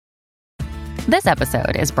This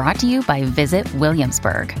episode is brought to you by Visit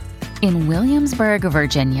Williamsburg. In Williamsburg,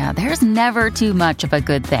 Virginia, there's never too much of a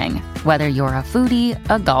good thing. Whether you're a foodie,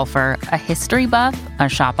 a golfer, a history buff, a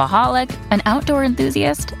shopaholic, an outdoor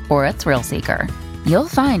enthusiast, or a thrill seeker, you'll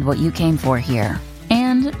find what you came for here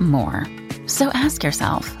and more. So ask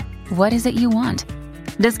yourself, what is it you want?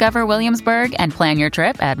 Discover Williamsburg and plan your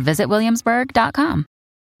trip at visitwilliamsburg.com.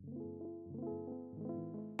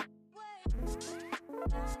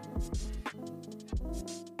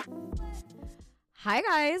 Hi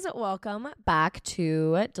guys, welcome back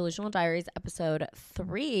to Delusional Diaries episode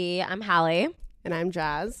 3. I'm Hallie. And I'm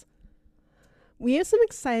Jazz. We have some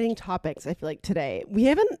exciting topics, I feel like, today.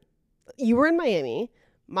 You were in Miami.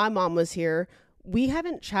 My mom was here. We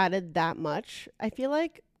haven't chatted that much, I feel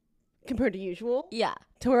like, compared to usual. Yeah.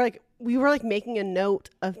 To where we were making a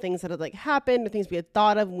note of things that had happened or things we had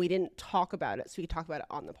thought of, and we didn't talk about it. So we could talk about it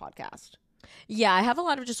on the podcast. Yeah, I have a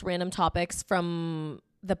lot of just random topics from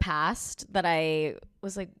the past that I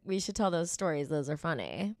was like, we should tell those stories. Those are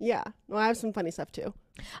funny. Yeah. Well, I have some funny stuff too.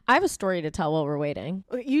 I have a story to tell while we're waiting.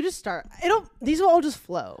 Okay, you just start. These will all just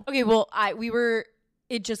flow. Okay, well,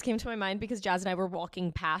 it just came to my mind because Jazz and I were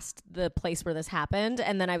walking past the place where this happened.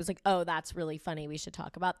 And then I was like, oh, that's really funny. We should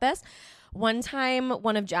talk about this. One time,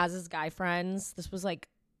 one of Jazz's guy friends, this was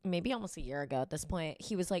maybe almost a year ago at this point,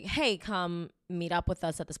 he was like, hey, come meet up with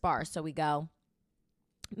us at this bar. So we go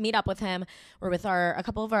meet up with him. We're with a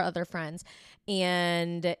couple of our other friends,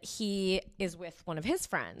 and he is with one of his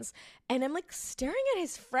friends, and I'm staring at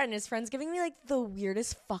his friend. His friend's giving me the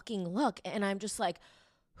weirdest fucking look, and I'm just like,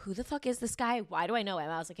 who the fuck is this guy? Why do I know him?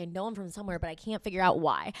 I was like, I know him from somewhere, but I can't figure out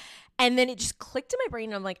why. And then it just clicked in my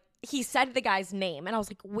brain, and I'm like, he said the guy's name, and I was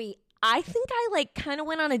like, wait, I think I kind of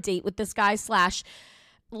went on a date with this guy /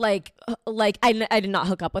 I did not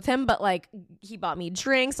hook up with him, but he bought me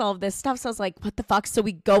drinks, all of this stuff. So I was like, what the fuck? So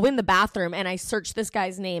we go in the bathroom and I search this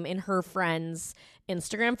guy's name in her friend's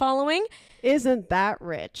Instagram following. Isn't that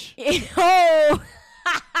rich? Oh,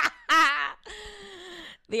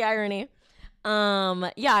 the irony.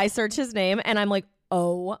 Yeah, I search his name and I'm like,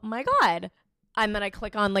 oh my God. And then I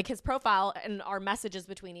click on his profile and our messages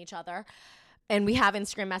between each other. And we have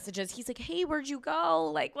Instagram messages. He's like, hey, where'd you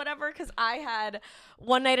go? Whatever. Because I had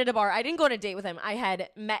one night at a bar. I didn't go on a date with him. I had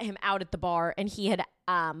met him out at the bar, and he had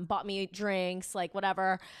bought me drinks,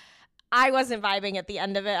 whatever. I wasn't vibing at the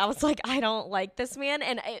end of it. I was like, I don't like this man.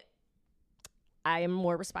 And I am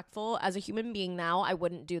more respectful as a human being now. I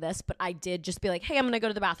wouldn't do this. But I did just be like, hey, I'm going to go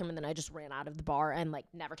to the bathroom. And then I just ran out of the bar and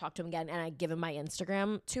never talked to him again. And I give him my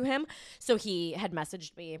Instagram to him. So he had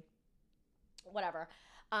messaged me, whatever.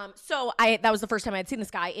 So that was the first time I had seen this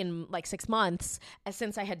guy in 6 months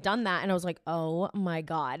since I had done that. And I was like, oh my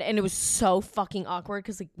God. And it was so fucking awkward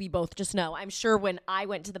because we both just know. I'm sure when I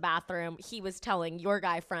went to the bathroom, he was telling your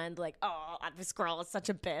guy friend oh, this girl is such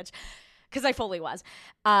a bitch. Because I fully was.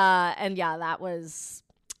 And yeah, that was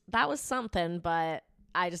something. But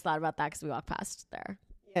I just thought about that because we walked past there.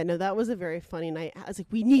 Yeah, no, that was a very funny night. I was like,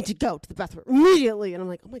 we need to go to the bathroom immediately. And I'm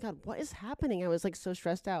like, oh my God, what is happening? I was so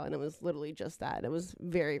stressed out, and it was literally just that. It was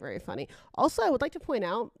very, very funny. Also, I would like to point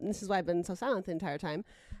out, and this is why I've been so silent the entire time,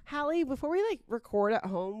 Hallie, before we record at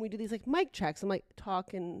home, we do these mic checks. I'm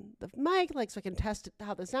talking the mic, so I can test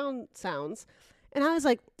how the sound sounds. And I was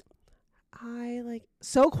like,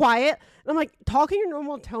 so quiet. And I'm talk in your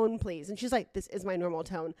normal tone, please. And she's like, this is my normal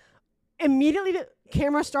tone. Immediately the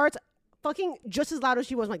camera starts fucking just as loud as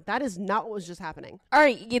she was. I'm like, that is not what was just happening. All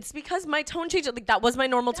right, it's because my tone changed. That was my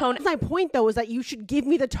normal tone. My point, though, is that you should give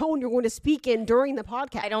me the tone you're going to speak in during the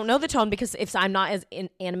podcast. I don't know the tone because if I'm not as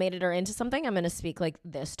animated or into something, I'm going to speak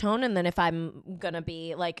this tone. And then if I'm going to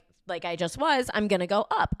be like I just was, I'm going to go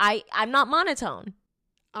up. I'm not monotone.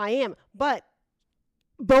 I am. But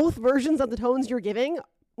both versions of the tones you're giving,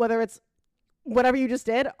 whether it's whatever you just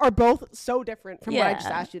did, are both so different from what I just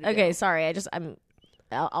asked you to do. Okay, sorry.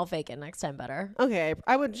 I'll fake it next time better. Okay,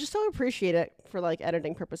 I would just so appreciate it for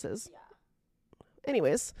editing purposes. Yeah.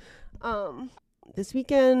 Anyways, this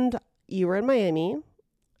weekend you were in Miami.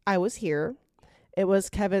 I was here. It was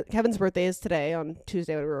Kevin's birthday is today on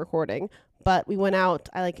Tuesday when we were recording, but we went out.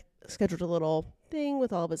 I scheduled a little thing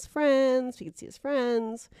with all of his friends. We could see his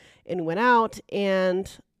friends, and we went out.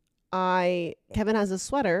 And Kevin has a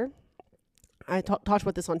sweater. I talked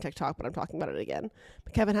about this on TikTok, but I'm talking about it again.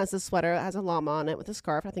 But Kevin has this sweater that has a llama on it with a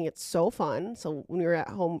scarf. I think it's so fun. So when we were at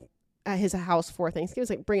home at his house for Thanksgiving,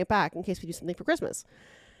 I was bring it back in case we do something for Christmas.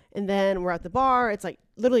 And then we're at the bar. It's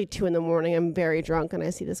literally 2 a.m. I'm very drunk, and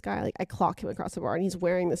I see this guy. I clock him across the bar, and he's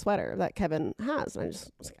wearing the sweater that Kevin has. And I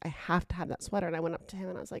just was I have to have that sweater. And I went up to him,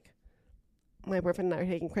 and I was like, my boyfriend and I are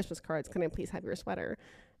taking Christmas cards. Can I please have your sweater?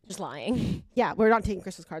 Just lying. Yeah, we're not taking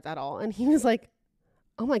Christmas cards at all. And he was like,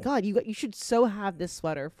 oh my God, you should so have this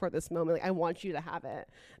sweater for this moment. Like, I want you to have it.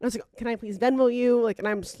 And I was like, can I please Venmo you? Like, and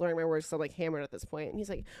I'm slurring my words, so I'm like hammered at this point. And he's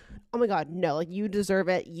like, oh my God, no, like you deserve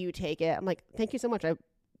it. You take it. I'm like, thank you so much. I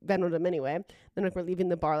Venmoed him anyway. Then like we're leaving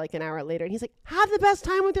the bar like an hour later, and he's like, have the best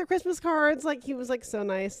time with your Christmas cards. Like, he was like so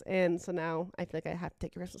nice. And so now I feel like I have to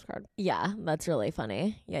take your Christmas card. Yeah, that's really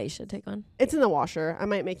funny. Yeah, you should take one. It's in the washer. I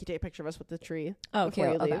might make you take a picture of us with the tree. Oh, before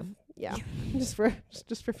cute. you leave. Okay. Yeah. just for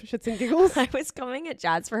shits and giggles. I was coming at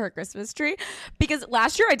Jad's for her Christmas tree because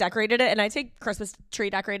last year I decorated it, and I take Christmas tree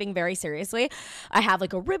decorating very seriously. I have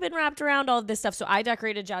like a ribbon wrapped around all of this stuff. So I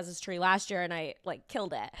decorated Jazz's tree last year and I like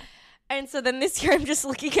killed it. And so then this year I'm just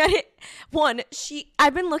looking at it.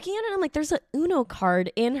 I've been looking at it and I'm like, there's an Uno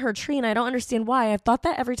card in her tree and I don't understand why. I've thought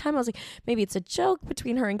that every time. I was like, maybe it's a joke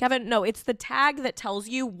between her and Kevin. No, it's the tag that tells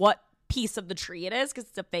you what piece of the tree it is because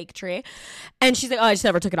it's a fake tree. And she's like, oh, I just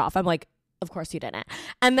never took it off. I'm like, of course you didn't.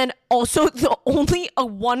 And then also the only a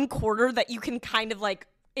 1/4 that you can kind of like,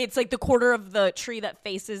 it's like the quarter of the tree that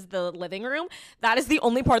faces the living room. That is the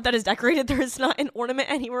only part that is decorated. There is not an ornament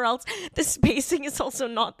anywhere else. The spacing is also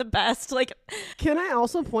not the best. Like, can I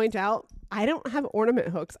also point out, I don't have ornament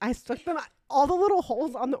hooks. I stuck them, all the little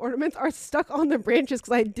holes on the ornaments are stuck on the branches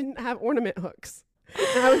because I didn't have ornament hooks.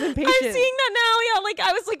 And I was impatient. I'm seeing that now. Yeah, like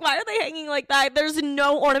I was like, why are they hanging like that? There's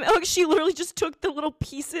no ornament. Like she literally just took the little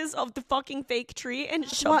pieces of the fucking fake tree and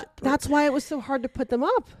shoved it through. That's why it was so hard to put them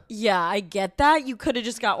up. Yeah, I get that. You could have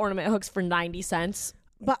just got ornament hooks for 90 cents.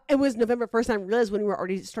 But it was November 1st and I realized when we were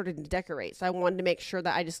already started to decorate. So I wanted to make sure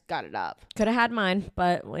that I just got it up. Could have had mine,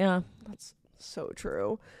 but yeah. That's so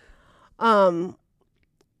true. That's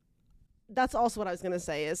also what I was going to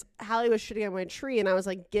say is Hallie was shitting on my tree and I was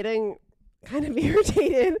like getting kind of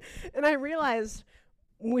irritated, and I realized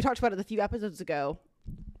when we talked about it a few episodes ago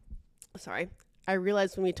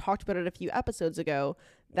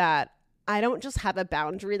that I don't just have a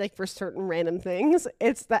boundary like for certain random things.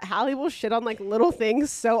 It's that Hallie will shit on like little things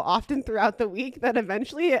so often throughout the week that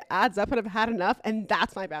eventually it adds up and I've had enough, and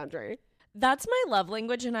that's my boundary. That's my love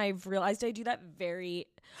language, and I've realized I do that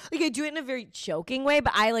I do it in a very joking way,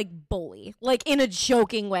 but I like bully, like in a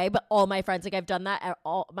joking way, but all my friends, like I've done that at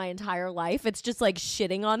all my entire life. It's just like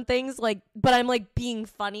shitting on things, like, but I'm like being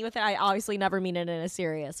funny with it. I obviously never mean it in a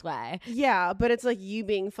serious way. Yeah, but it's like you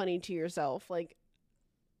being funny to yourself, like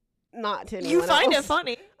not to anyone You find else. it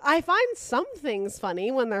funny. I find some things funny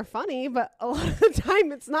when they're funny, but a lot of the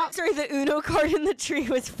time it's not. Sorry, the Uno card in the tree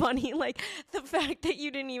was funny. Like the fact that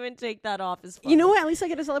you didn't even take that off is funny. You know what? At least I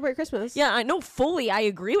get to celebrate Christmas. Yeah, I know fully. I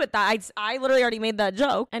agree with that. I literally already made that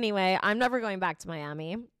joke. Anyway, I'm never going back to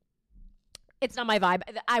Miami. It's not my vibe.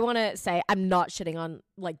 I want to say I'm not shitting on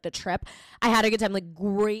like the trip. I had a good time, like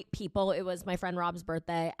great people. It was my friend Rob's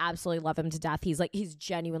birthday. Absolutely love him to death. He's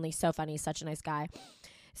genuinely so funny. Such a nice guy.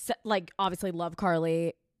 So, like obviously love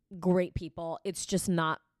Carly. Great people. It's just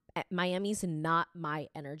not, Miami's not my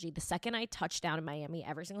energy. The second I touch down in Miami,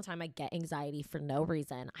 every single time I get anxiety for no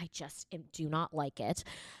reason. I just do not like it.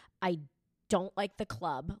 I don't like the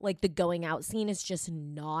club. Like the going out scene is just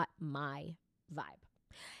not my vibe.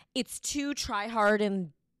 It's too try hard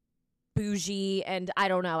and bougie, and I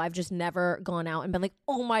don't know. I've just never gone out and been like,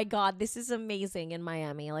 oh my God, this is amazing in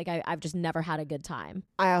Miami. Like I've just never had a good time.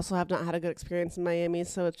 I also have not had a good experience in Miami,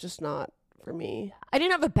 so it's just not for me. I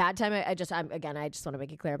didn't have a bad time. I just want to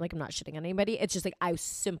make it clear. I'm like, I'm not shitting on anybody. It's just like, I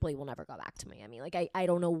simply will never go back to Miami. Like I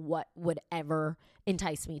don't know what would ever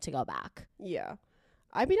entice me to go back. Yeah.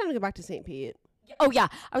 I'd be down to go back to St. Pete. Oh yeah,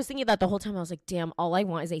 I was thinking that the whole time. I was like, damn, all I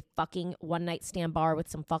want is a fucking one night stand bar with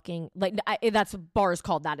some fucking like that's bar is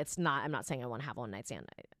called that. It's not. I'm not saying I want to have a one night stand.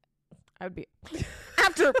 I would be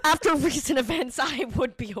after recent events. I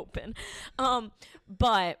would be open,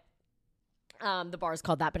 but the bar is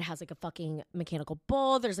called that. But it has like a fucking mechanical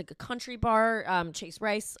bull. There's like a country bar. Chase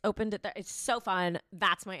Rice opened it there. It's so fun.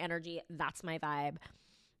 That's my energy. That's my vibe,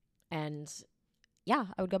 and yeah,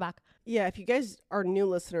 I would go back. Yeah, if you guys are new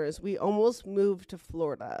listeners, we almost moved to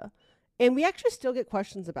Florida. And we actually still get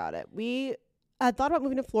questions about it. We had thought about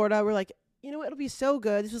moving to Florida. We're like, you know what? It'll be so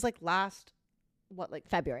good. This was like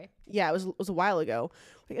February. Yeah, it was a while ago.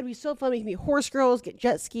 Like, it'd be so fun. We can be horse girls, get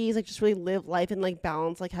jet skis, like just really live life and like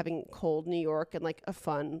balance like having cold New York and like a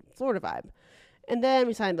fun Florida vibe. And then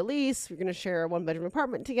we signed the lease. We're going to share a 1-bedroom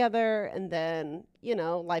apartment together. And then, you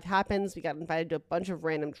know, life happens. We got invited to a bunch of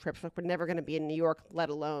random trips. Like, we're never going to be in New York, let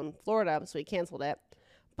alone Florida. So we canceled it.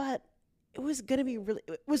 But it was going to be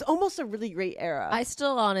it was almost a really great era. I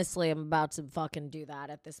still honestly am about to fucking do that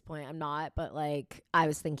at this point. I'm not. But like, I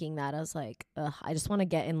was thinking that. I was like, I just want to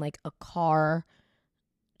get in like a car,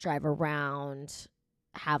 drive around,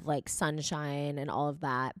 have like sunshine and all of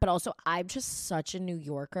that. But also I'm just such a New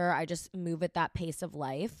Yorker. I just move at that pace of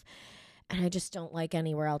life. And I just don't like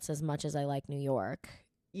anywhere else as much as I like New York.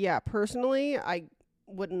 Yeah, personally, I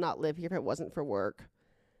would not live here if it wasn't for work.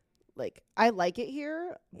 Like, I like it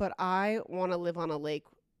here, but I want to live on a lake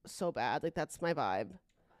so bad. Like, that's my vibe.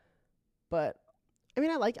 But I mean,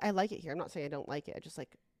 I like it here. I'm not saying I don't like it. I just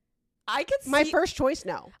like I could see my first choice.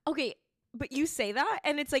 No. Okay, but you say that,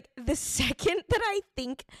 and it's like the second that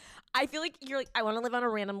I feel like you're like, I want to live on a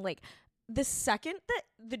random lake. The second that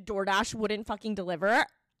the DoorDash wouldn't fucking deliver,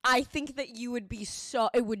 I think that you would be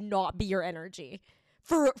it would not be your energy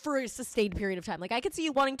for a sustained period of time. Like, I could see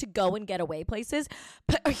you wanting to go and get away places,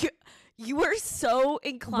 but you are so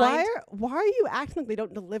inclined. Why are you acting like they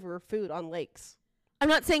don't deliver food on lakes? I'm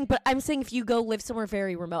not saying, but I'm saying if you go live somewhere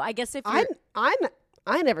very remote. I guess if you're...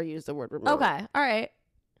 I never use the word remote. Okay, all right.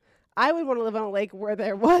 I would want to live on a lake where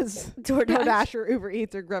there was DoorDash or Uber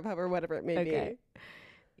Eats or Grubhub or whatever it may be.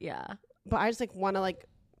 Yeah. But I just like want to like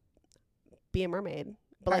be a mermaid.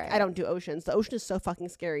 But like, right. I don't do oceans. The ocean is so fucking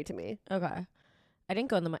scary to me. Okay. I didn't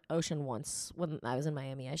go in the ocean once when I was in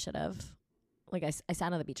Miami. I should have. Like, I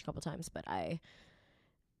sat on the beach a couple times, but I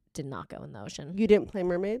did not go in the ocean. You didn't play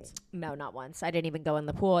mermaids? No, not once. I didn't even go in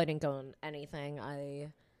the pool. I didn't go in anything.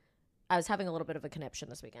 I was having a little bit of a conniption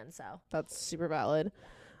this weekend, so. That's super valid.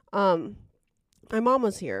 My mom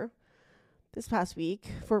was here this past week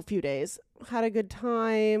for a few days. Had a good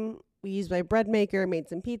time. We used my bread maker, made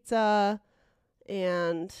some pizza,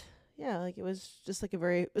 and yeah, like it was just like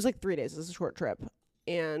it was like 3 days. It was a short trip.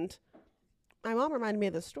 And my mom reminded me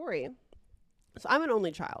of this story. So I'm an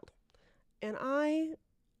only child, and I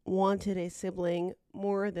wanted a sibling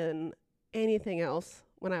more than anything else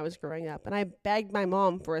when I was growing up. And I begged my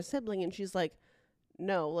mom for a sibling, and she's like,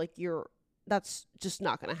 no, like that's just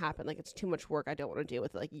not going to happen. Like, it's too much work. I don't want to deal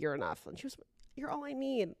with it. Like, you're enough. And she was, you're all I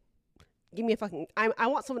need. Give me a fucking, I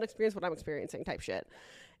want someone to experience what I'm experiencing type shit.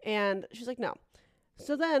 And she's like, no.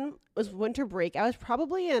 So then it was winter break. I was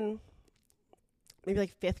probably in maybe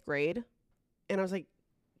like 5th grade. And I was like,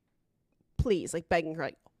 please, like begging her,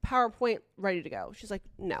 like, PowerPoint ready to go. She's like,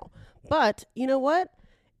 no. But you know what?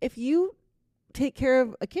 If you take care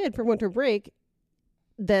of a kid for winter break,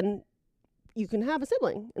 then you can have a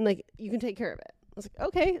sibling and like you can take care of it. I was like,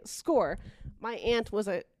 okay, score. My aunt was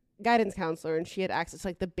a guidance counselor, and she had access to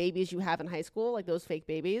like the babies you have in high school, like those fake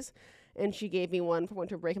babies. And she gave me one for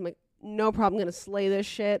winter break. I'm like, no problem. I'm going to slay this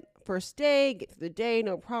shit. First day, get through the day,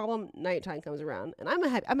 no problem. Nighttime comes around, and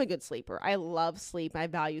I'm a good sleeper. I love sleep. I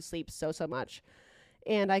value sleep so much.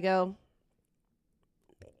 And I go,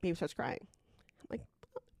 baby starts crying. I'm like,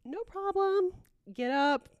 no problem. Get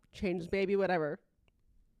up, change this baby, whatever.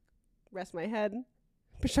 Rest my head.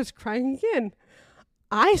 But starts crying again.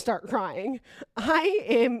 I start crying. I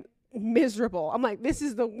am miserable. I'm like, this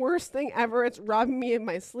is the worst thing ever. It's robbing me of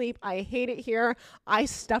my sleep. I hate it here. I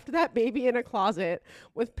stuffed that baby in a closet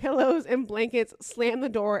with pillows and blankets, slammed the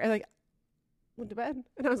door, and like went to bed.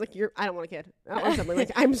 And I was like, I don't want a kid. I don't want something.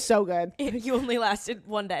 Like, I'm so good. You only lasted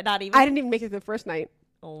one day, not even. I didn't even make it the first night.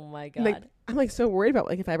 Oh my God. Like, I'm like so worried about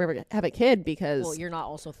like if I ever have a kid, because well, you're not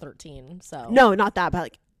also 13, so. No, not that, but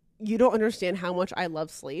like, you don't understand how much I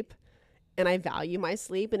love sleep. And I value my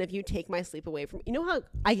sleep. And if you take my sleep away from, you know how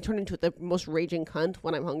I turn into the most raging cunt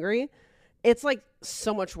when I'm hungry? It's like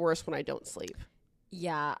so much worse when I don't sleep.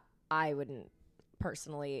 Yeah, I wouldn't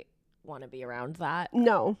personally want to be around that.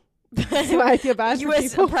 No. That's why I feel bad you for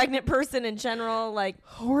as people. a pregnant person in general, like.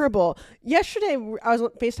 Horrible. Yesterday, I was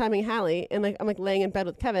FaceTiming Hallie, and like I'm like laying in bed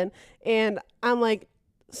with Kevin, and I'm like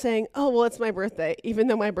saying, oh, well, it's my birthday, even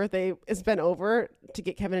though my birthday has been over, to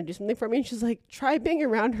get Kevin to do something for me. And she's like, try being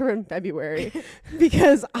around her in February,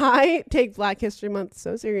 because I take Black History Month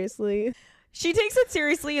so seriously. She takes it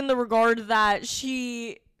seriously in the regard that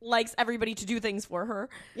she likes everybody to do things for her.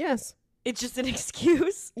 Yes. It's just an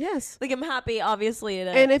excuse. Yes. Like, I'm happy, obviously.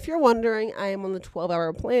 And if you're wondering, I am on the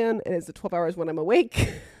 12-hour plan, and it's the 12 hours when I'm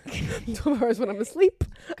awake, 12 hours when I'm asleep.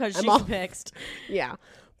 Because I'm she's off. fixed. Yeah.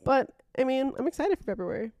 But, I mean, I'm excited for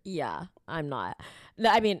February. Yeah, I'm not.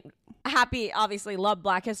 I mean, happy, obviously, love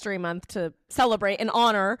Black History Month to celebrate and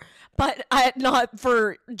honor, but not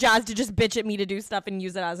for Jazz to just bitch at me to do stuff and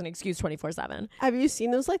use it as an excuse 24/7. Have you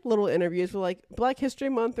seen those, like, little interviews with, like, Black History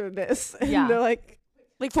Month or this? And Yeah. they're like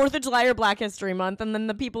 4th of July or Black History Month, and then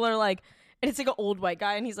the people are like, and it's like an old white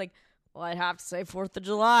guy, and he's like, well, I'd have to say 4th of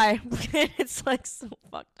July. It's like so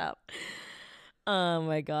fucked up. Oh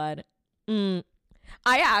my God. I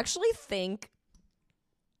actually think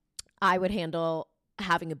I would handle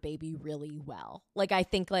having a baby really well. Like, I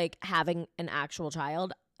think like having an actual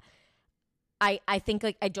child, I think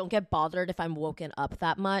like I don't get bothered if I'm woken up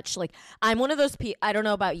that much. Like I'm one of those I don't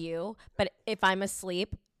know about you, but if I'm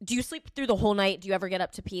asleep, do you sleep through the whole night? Do you ever get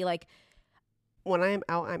up to pee? Like when I'm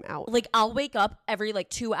out, I'm out. Like I'll wake up every like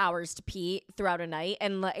 2 hours to pee throughout a night,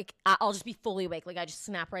 and like I'll just be fully awake. Like I just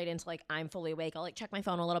snap right into like I'm fully awake. I'll like check my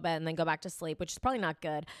phone a little bit and then go back to sleep, which is probably not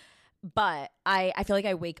good. But I feel like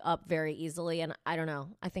I wake up very easily, and I don't know.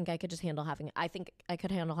 I think I could just handle having. I think I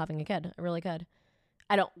could handle having a kid. I really could.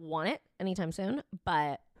 I don't want it anytime soon,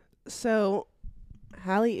 but so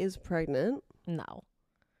Hallie is pregnant. No,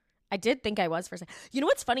 I did think I was for a second. You know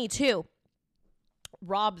what's funny too?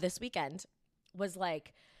 Rob this weekend was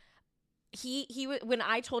like, he when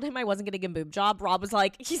I told him I wasn't getting a boob job, Rob was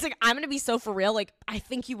like, he's like, I'm gonna be so for real, like I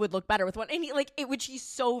think you would look better with one, and he like it, which he's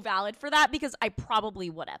so valid for that because I probably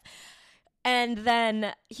would have. And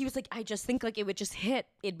then he was like, I just think like it would just hit,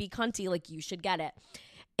 it'd be cunty, like you should get it.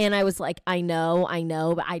 And I was like, I know,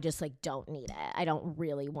 but I just like don't need it. I don't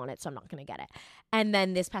really want it, so I'm not gonna get it. And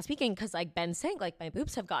then this past weekend, because like Ben's saying, like my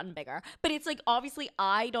boobs have gotten bigger, but it's like obviously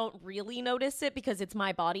I don't really notice it because it's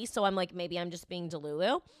my body. So I'm like, maybe I'm just being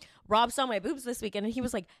Delulu. Rob saw my boobs this weekend and he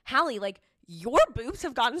was like, Hallie, like your boobs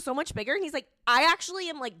have gotten so much bigger. And he's like, I actually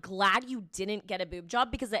am like glad you didn't get a boob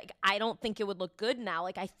job because like I don't think it would look good now.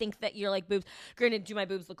 Like I think that you're like boobs. Granted, do my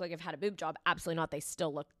boobs look like I've had a boob job? Absolutely not. They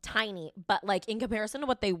still look tiny. But like in comparison to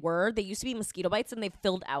what they were, they used to be mosquito bites and they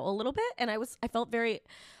filled out a little bit. And I felt very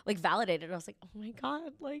like validated. I was like, oh my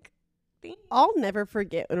God, like I'll never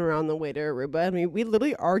forget when we were on the way to Aruba. I mean, we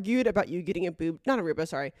literally argued about you getting a boob, not Aruba,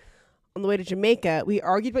 sorry. On the way to Jamaica, we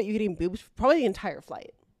argued about you getting boobs probably the entire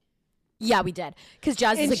flight. Yeah, we did. Because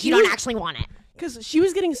Jazz was like, you don't actually want it. Because she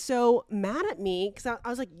was getting so mad at me because I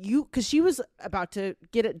was like, because she was about to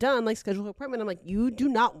get it done, like schedule an appointment. I'm like, you do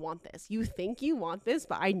not want this. You think you want this,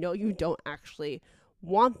 but I know you don't actually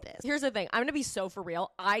want this. Here's the thing. I'm going to be so for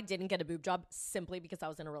real. I didn't get a boob job simply because I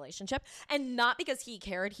was in a relationship. And not because he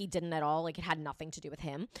cared. He didn't at all. Like it had nothing to do with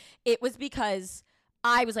him. It was because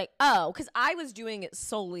I was like, oh, because I was doing it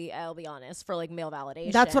solely, I'll be honest, for like male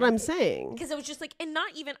validation. That's what I'm saying. Because it was just like, and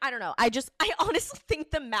not even, I don't know. I honestly think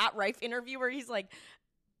the Matt Rife interview where he's like,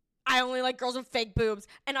 I only like girls with fake boobs.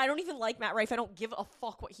 And I don't even like Matt Rife. I don't give a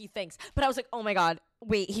fuck what he thinks. But I was like, oh my God,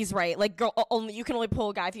 wait, he's right. Like, girl, you can only pull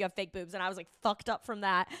a guy if you have fake boobs. And I was like fucked up from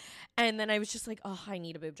that. And then I was just like, oh, I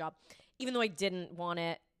need a boob job. Even though I didn't want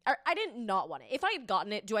it. Or I didn't not want it. If I had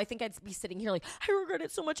gotten it, do I think I'd be sitting here like, I regret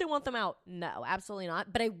it so much, I want them out? No, absolutely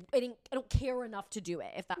not. But I don't care enough to do it.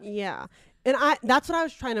 If that Yeah. And that's what I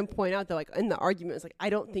was trying to point out though, like in the argument, is like, I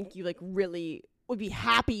don't think you like really would be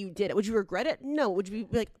happy you did it. Would you regret it? No. Would you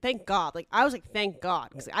be like, thank God? Like I was like, thank God,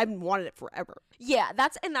 because I've wanted it forever. Yeah,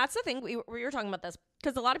 that's the thing. We were talking about this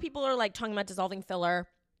because a lot of people are like talking about dissolving filler,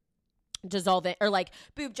 or like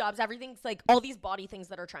boob jobs, everything's like all these body things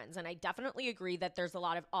that are trends. And I definitely agree that there's a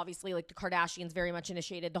lot of, obviously like the Kardashians very much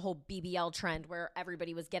initiated the whole BBL trend where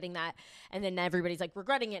everybody was getting that and then everybody's like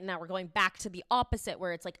regretting it, and now we're going back to the opposite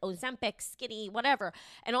where it's like Ozempic, skinny, whatever,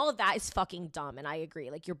 and all of that is fucking dumb. And I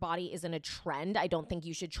agree, like your body isn't a trend. I don't think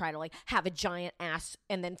you should try to like have a giant ass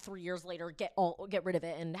and then 3 years later get rid of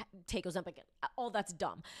it and take Ozempic. All that's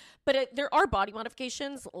dumb. But there are body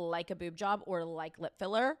modifications like a boob job or like lip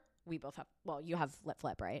filler. We both have, well, you have lip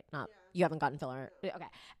flip, right? You haven't gotten filler. Okay.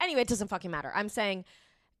 Anyway, it doesn't fucking matter. I'm saying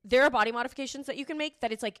there are body modifications that you can make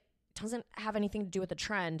that it's like, doesn't have anything to do with the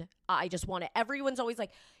trend. I just want it. Everyone's always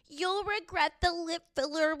like, you'll regret the lip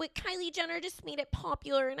filler with Kylie Jenner just made it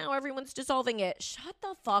popular and now everyone's dissolving it. Shut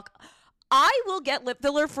the fuck. I will get lip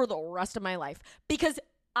filler for the rest of my life because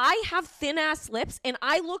I have thin ass lips and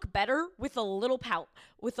I look better with a little pout,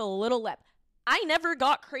 with a little lip. I never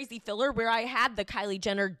got crazy filler where I had the Kylie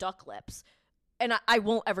Jenner duck lips. And I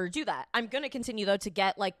won't ever do that. I'm going to continue, though, to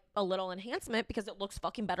get, like, a little enhancement because it looks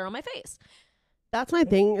fucking better on my face. That's my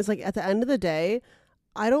thing. Is like, at the end of the day,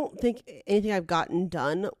 I don't think anything I've gotten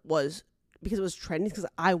done was because it was trendy, because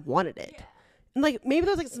I wanted it. Yeah. And, like, maybe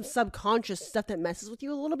there's, like, some subconscious stuff that messes with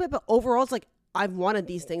you a little bit. But overall, it's like, I've wanted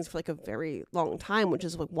these things for, like, a very long time, which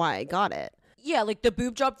is, like, why I got it. Yeah, like the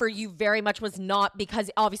boob job for you very much was not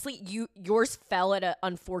because obviously yours fell at an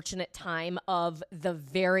unfortunate time of the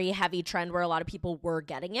very heavy trend where a lot of people were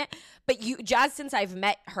getting it. But Jazz, since I've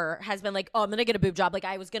met her, has been like, oh, I'm gonna get a boob job. Like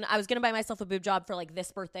I was gonna buy myself a boob job for like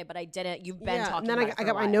this birthday, but I didn't. You've been talking. And then I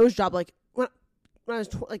got my nose job like when I was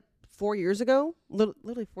like 4 years ago,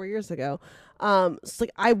 literally 4 years ago. So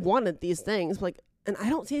like I wanted these things, like, and I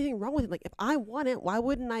don't see anything wrong with it. Like if I want it, why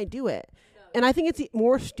wouldn't I do it? No. And I think it's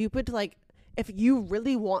more stupid to like, if you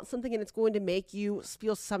really want something and it's going to make you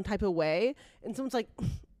feel some type of way and someone's like,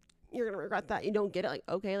 you're going to regret that, you don't get it. Like,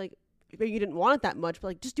 okay, like maybe you didn't want it that much, but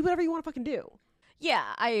like just do whatever you want to fucking do. Yeah,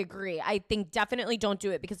 I agree. I think definitely don't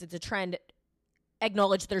do it because it's a trend.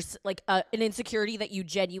 Acknowledge there's like an insecurity that you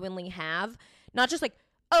genuinely have. Not just like,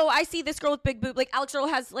 oh, I see this girl with big boob. Like Alex Earl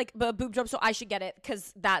has like a boob job, so I should get it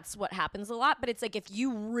because that's what happens a lot. But it's like if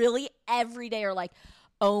you really every day are like,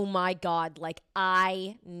 oh my God, like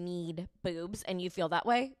I need boobs, and you feel that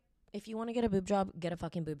way. If you want to get a boob job, get a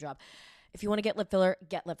fucking boob job. If you want to get lip filler,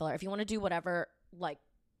 get lip filler. If you want to do whatever, like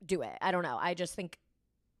do it. I don't know. I just think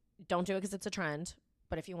don't do it because it's a trend.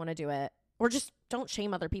 But if you want to do it, or just don't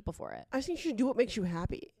shame other people for it. I just think you should do what makes you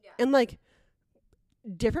happy. Yeah. And like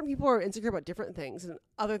different people are insecure about different things, and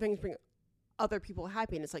other things bring other people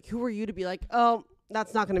happy. And it's like, who are you to be like, oh,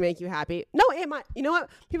 that's not going to make you happy? No, it might. You know what?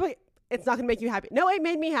 People, it's not going to make you happy. No, it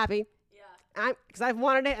made me happy. Yeah. Because I've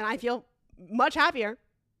wanted it and I feel much happier.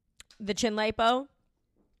 The chin lipo,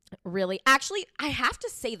 really. Actually, I have to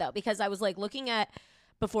say though, because I was like looking at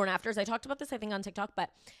before and afters. I talked about this, I think, on TikTok, but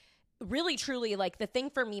really, truly, like the thing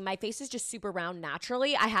for me, my face is just super round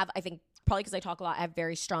naturally. I think probably because I talk a lot, I have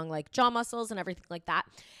very strong like jaw muscles and everything like that.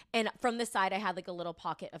 And from the side, I had like a little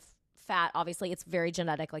pocket of fat. Obviously, it's very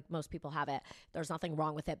genetic. Like most people have it. There's nothing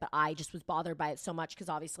wrong with it. But I just was bothered by it so much because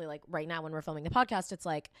obviously, like right now when we're filming the podcast, it's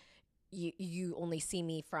like you only see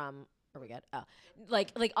me from. Are we good? Oh,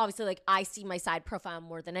 like obviously, like I see my side profile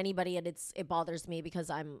more than anybody, and it bothers me because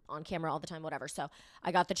I'm on camera all the time, whatever. So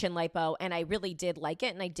I got the chin lipo, and I really did like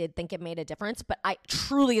it, and I did think it made a difference. But I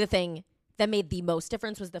truly, the thing that made the most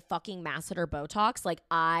difference was the fucking masseter Botox. Like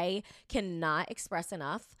I cannot express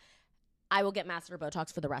enough. I will get masseter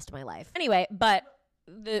Botox for the rest of my life. Anyway, but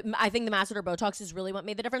I think the masseter Botox is really what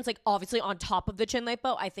made the difference. Like obviously, on top of the chin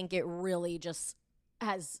lipo, I think it really just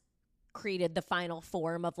has created the final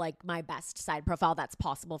form of like my best side profile that's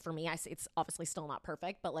possible for me. It's obviously still not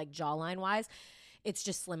perfect, but like jawline wise, it's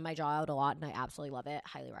just slimmed my jaw out a lot, and I absolutely love it.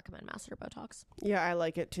 Highly recommend masseter Botox. Yeah, I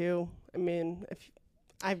like it too. I mean,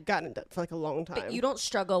 I've gotten it for like a long time. But you don't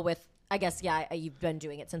struggle with, I guess, yeah, you've been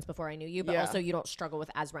doing it since before I knew you, but also you don't struggle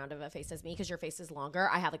with as round of a face as me because your face is longer.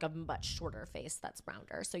 I have like a much shorter face that's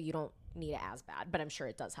rounder, so you don't need it as bad, but I'm sure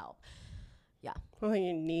it does help. Yeah. I don't think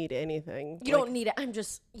you need anything. You don't need it. I'm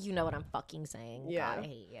just, you know what I'm fucking saying. Yeah. God, I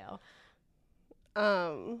hate you.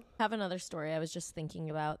 I have another story I was just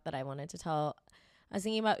thinking about that I wanted to tell. I was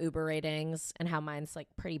thinking about Uber ratings and how mine's like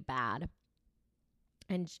pretty bad.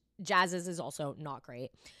 And Jazz's is also not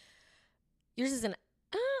great. Yours is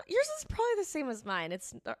probably the same as mine.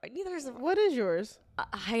 It's neither is. What is yours?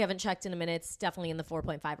 I haven't checked in a minute. It's definitely in the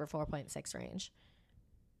 4.5 or 4.6 range.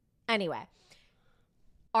 Anyway.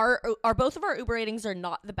 Our both of our Uber ratings are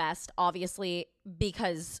not the best, obviously,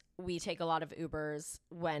 because we take a lot of Ubers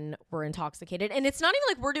when we're intoxicated. And it's not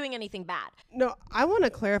even like we're doing anything bad. No, I want to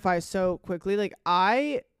clarify so quickly. Like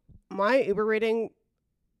my Uber rating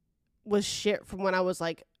was shit from when I was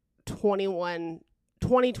like 21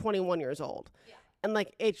 years old. Yeah. And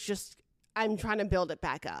like, it's just, I'm trying to build it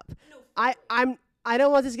back up. No. I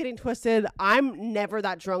don't want this getting twisted. I'm never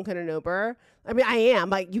that drunk in an Uber. I mean, I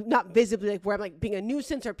am, like, you not visibly, like, where I'm, like, being a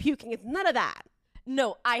nuisance or puking. It's none of that.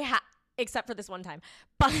 No, except for this one time.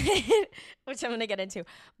 But, which I'm going to get into.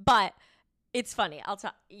 But it's funny. I'll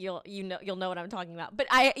tell you'll know what I'm talking about. But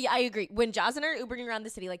I agree. When Jazz and I are Ubering around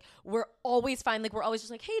the city, like, we're always fine. Like, we're always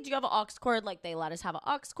just like, hey, do you have an aux cord? Like, they let us have an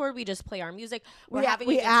aux cord. We just play our music. We're having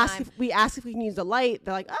a good time. We ask if we can use the light.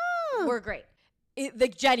 They're like, oh. We're great.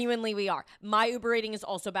 Like genuinely we are. My Uber rating is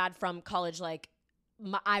also bad from college. Like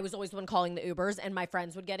I was always the one calling the Ubers, and my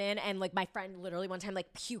friends would get in, and like my friend literally one time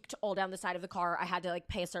like puked all down the side of the car. I had to like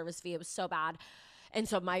pay a service fee. It was so bad. And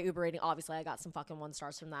so my Uber rating, obviously I got some fucking 1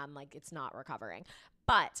 stars from them. Like it's not recovering,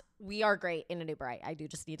 but we are great in an Uber. I do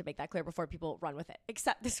just need to make that clear before people run with it.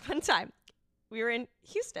 Except this one time we were in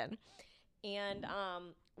Houston, and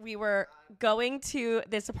we were going to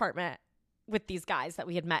this apartment with these guys that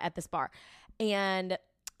we had met at this bar. And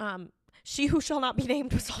she who shall not be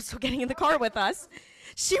named was also getting in the car with us.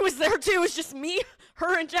 She was there too. It was just me,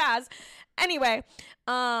 her, and Jazz. Anyway,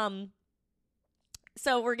 so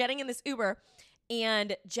we're getting in this Uber,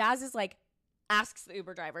 and Jazz is like, asks the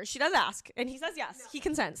Uber driver. She does ask, and he says yes. He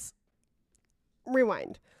consents.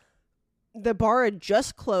 Rewind. The bar had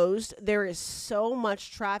just closed. There is so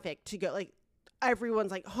much traffic to go, like, everyone's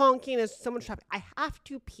like honking. There's so much traffic. I have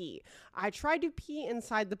to pee. I tried to pee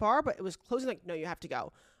inside the bar, but it was closing. Like, no, you have to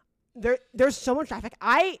go. There's so much traffic.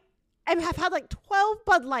 I have had like 12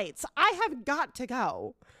 Bud Lights. I have got to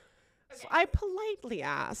go. Okay. So I politely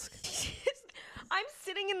ask. I'm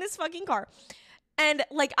sitting in this fucking car, and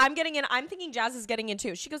like I'm getting in. I'm thinking Jazz is getting in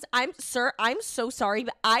too. She goes, I'm so sorry,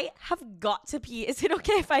 but I have got to pee. Is it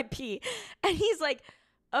okay if I pee? And he's like,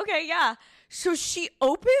 okay, yeah. So she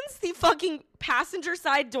opens the fucking passenger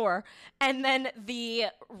side door and then the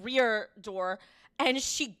rear door, and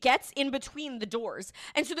she gets in between the doors.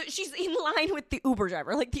 And so that she's in line with the Uber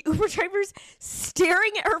driver. Like, the Uber driver's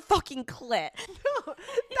staring at her fucking clit. No,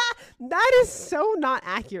 that is so not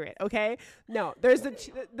accurate, okay? No, there's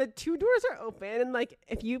the two doors are open, and like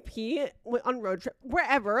if you pee on road trip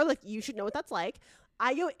wherever, like you should know what that's like.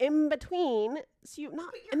 I go in between, so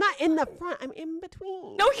I'm not in the front. I'm in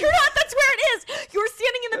between. No, you're not. That's where it is. You're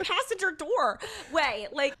standing in the passenger door. Wait,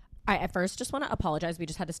 like. I at first just want to apologize. We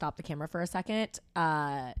just had to stop the camera for a second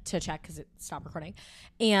to check because it stopped recording.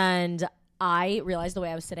 And I realized the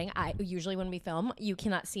way I was sitting, usually when we film, you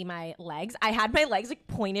cannot see my legs. I had my legs like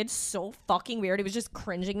pointed so fucking weird. It was just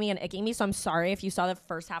cringing me and icking me. So I'm sorry if you saw the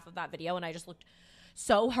first half of that video and I just looked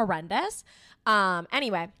so horrendous.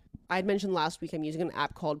 Anyway. I'd mentioned last week I'm using an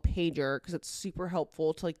app called Pager because it's super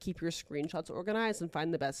helpful to like keep your screenshots organized and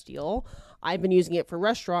find the best deal. I've been using it for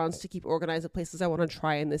restaurants to keep organized of places I want to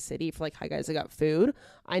try in the city for like, hi guys, I got food.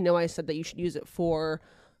 I know I said that you should use it for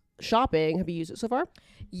shopping. Have you used it so far?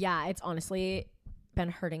 Yeah, it's honestly been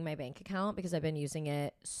hurting my bank account because I've been using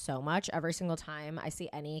it so much. Every single time I see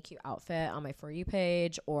any cute outfit on my For You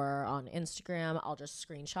page or on Instagram, I'll just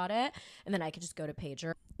screenshot it and then I can just go to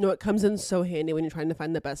Pager. No, it comes in so handy when you're trying to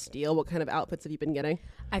find the best deal. What kind of outfits have you been getting?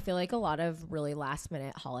 I feel like a lot of really last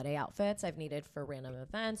minute holiday outfits I've needed for random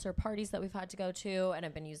events or parties that we've had to go to, and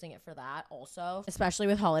I've been using it for that also. Especially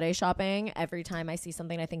with holiday shopping, every time I see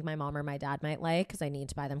something I think my mom or my dad might like because I need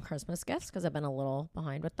to buy them Christmas gifts because I've been a little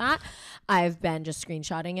behind with that, I've been just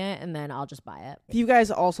screenshotting it and then I'll just buy it. If you guys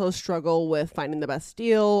also struggle with finding the best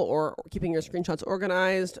deal or keeping your screenshots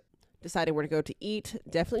organized, deciding where to go to eat,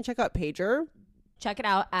 definitely check out Pager. Check it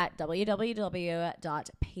out at www.pager.xyz.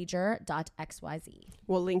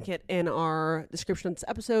 We'll link it in our description of this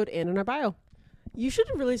episode and in our bio. You should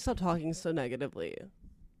really stop talking so negatively.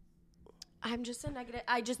 I'm just a negative.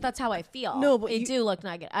 That's how I feel. No, but I do look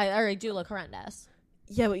negative. I do look horrendous.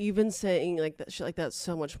 Yeah, but you've been saying like that shit like that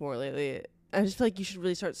so much more lately. I just feel like you should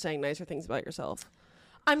really start saying nicer things about yourself.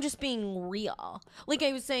 I'm just being real. Like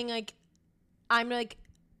I was saying, like I'm like.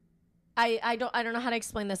 I don't know how to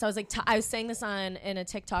explain this. I was like, I was saying this in a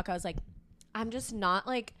TikTok. I was like, I'm just not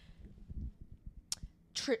like,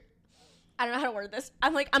 I don't know how to word this.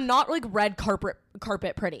 I'm like, I'm not like red carpet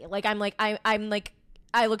pretty. Like I'm like, I'm like,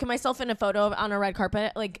 I look at myself in a photo on a red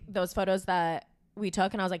carpet, like those photos that we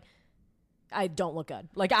took. And I was like, I don't look good.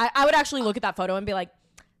 Like I would actually look at that photo and be like,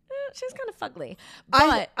 she's kind of fugly.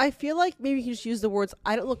 But I feel like maybe you just use the words,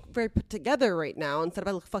 I don't look very put together right now, instead of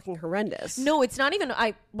I look fucking horrendous. No, it's not even,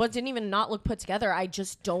 didn't even not look put together. I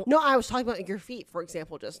just don't. No, I was talking about like, your feet, for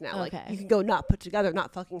example, just now. Okay. Like, you can go not put together,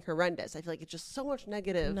 not fucking horrendous. I feel like it's just so much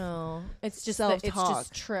negative. No, it's just self-talk. it's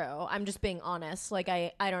just true. I'm just being honest. Like,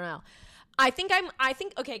 I don't know. I think,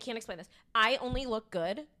 okay, I can't explain this. I only look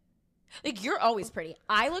good. Like, you're always pretty.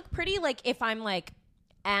 I look pretty, like, if I'm, like,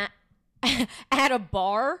 at a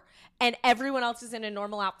bar and everyone else is in a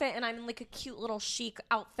normal outfit and I'm in like a cute little chic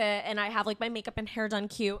outfit and I have like my makeup and hair done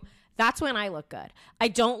cute. That's when I look good. I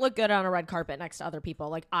don't look good on a red carpet next to other people.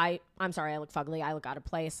 Like I'm sorry, I look fugly. I look out of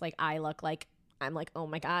place. Like I look like I'm like, oh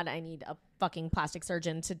my God, I need a fucking plastic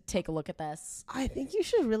surgeon to take a look at this. I think you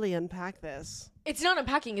should really unpack this. It's not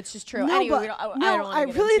unpacking. It's just true. No, anyway, but, I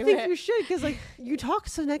really think you should, because like you talk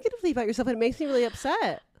so negatively about yourself and it makes me really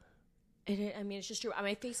upset. It's just true.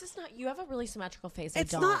 My face is not. You have a really symmetrical face.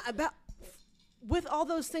 It's not about. With all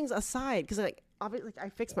those things aside, because like obviously like,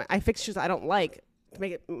 I fix shoes I don't like to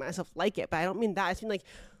make it myself like it, but I don't mean that. I just mean like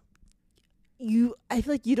you. I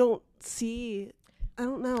feel like you don't see. I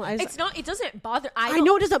don't know. It's not. It doesn't bother. I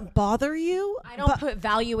know it doesn't bother you. I don't put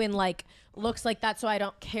value in like looks like that, so I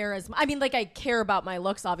don't care as much. I mean, like I care about my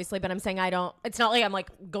looks, obviously, but I'm saying I don't. It's not like I'm like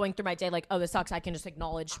going through my day like, oh, this sucks. I can just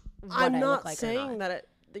acknowledge what I'm I not look like saying that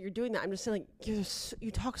you're doing that. I'm just saying like you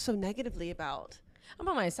talk so negatively about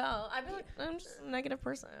myself. I feel like I'm just a negative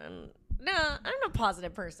person. No, I'm a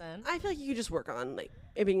positive person. I feel like you could just work on like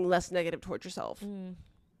being less negative towards yourself.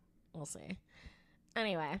 We'll see.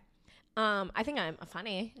 Anyway, I think I'm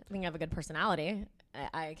funny. I think I have a good personality.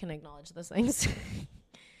 I can acknowledge those things.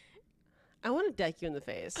 I want to deck you in the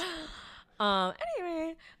face.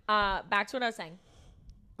 Anyway, back to what I was saying.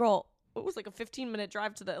 Girl, it was like a 15-minute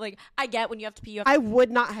drive to the, like, I get when you have to pee. I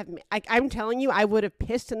would not have, I'm telling you, I would have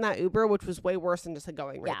pissed in that Uber, which was way worse than just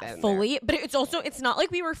going right then. Fully. But it's not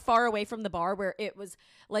like we were far away from the bar where it was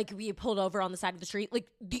like we pulled over on the side of the street. Like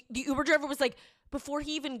the Uber driver was like, before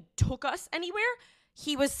he even took us anywhere,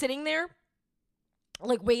 he was sitting there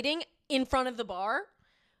like waiting in front of the bar.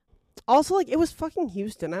 Also, like, it was fucking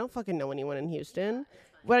Houston. I don't fucking know anyone in Houston.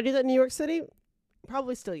 Would I do that in New York City?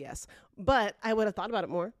 Probably still yes. But I would have thought about it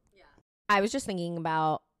more. I was just thinking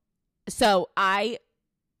about,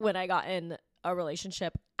 when I got in a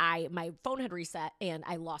relationship, my phone had reset and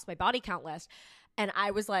I lost my body count list. And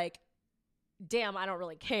I was like, damn, I don't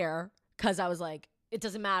really care. Cause I was like, it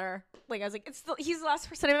doesn't matter. Like, I was like, he's the last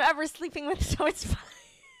person I'm ever sleeping with, so it's fine.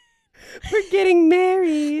 We're getting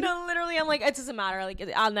married. No, literally, I'm like, it doesn't matter. Like,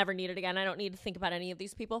 I'll never need it again. I don't need to think about any of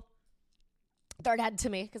these people. They're dead to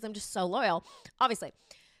me because I'm just so loyal, obviously.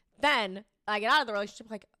 Then I get out of the relationship,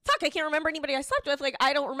 like, fuck, I can't remember anybody I slept with. Like,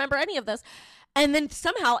 I don't remember any of this. And then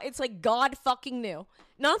somehow it's like God fucking knew.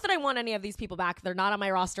 Not that I want any of these people back. They're not on my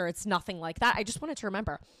roster. It's nothing like that. I just wanted to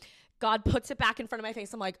remember. God puts it back in front of my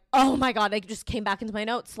face. I'm like, oh my God, it just came back into my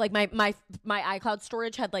notes. Like my iCloud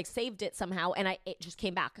storage had like saved it somehow, and it just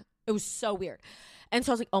came back. It was so weird. And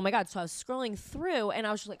so I was like, oh my God. So I was scrolling through and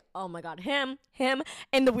I was just like, oh my God, him.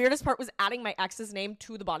 And the weirdest part was adding my ex's name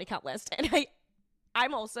to the body count list. And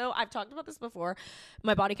I've talked about this before.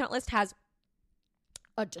 My body count list has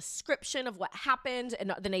a description of what happened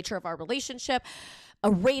and the nature of our relationship, a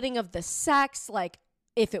rating of the sex, like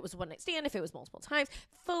if it was one night stand, if it was multiple times,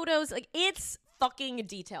 photos, like it's fucking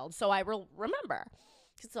detailed. So I will remember.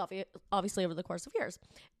 It's obviously over the course of years.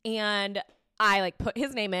 And I like put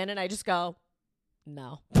his name in and I just go,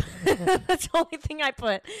 no. That's the only thing I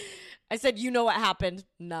put. I said, you know what happened?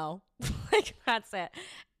 No. Like, that's it.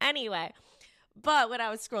 Anyway, but when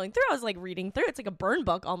I was scrolling through, I was like reading through. It's like a burn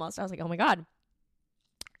book almost. I was like, oh my God.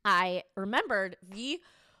 I remembered the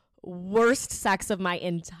worst sex of my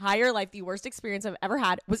entire life, the worst experience I've ever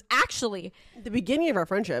had was actually the beginning of our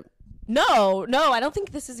friendship. No, I don't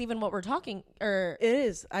think this is even what we're talking. Or it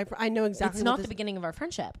is. I know exactly. It's not the beginning of our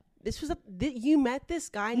friendship. This was you met this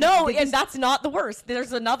guy. No, and that's not the worst.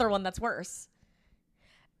 There's another one that's worse.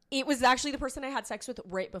 It was actually the person I had sex with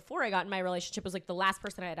right before I got in my relationship. It was like the last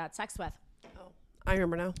person I had sex with. Oh, I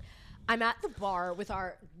remember now. I'm at the bar with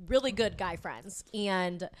our really good guy friends,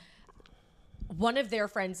 and one of their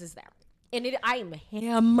friends is there. And I'm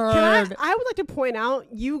hammered. I would like to point out,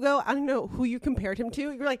 I don't know who you compared him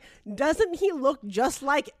to. You're like, doesn't he look just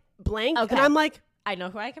like blank? Okay. And I'm like, I know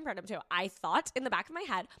who I compared him to. I thought in the back of my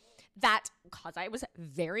head that because I was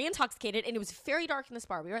very intoxicated and it was very dark in this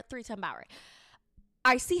bar. We were at 310 Bowery.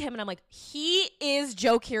 I see him and I'm like, he is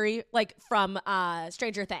Joe Keery, like from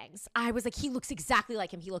Stranger Things. I was like, he looks exactly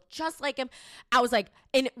like him. He looked just like him. I was like,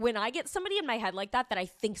 and when I get somebody in my head like that I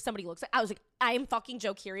think somebody looks like, I was like, I am fucking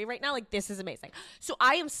Joe Keery right now. Like, this is amazing. So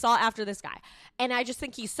I am sought after this guy. And I just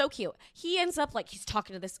think he's so cute. He ends up like, he's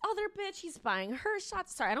talking to this other bitch. He's buying her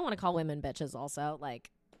shots. Sorry, I don't want to call women bitches also. Like,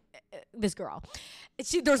 this girl,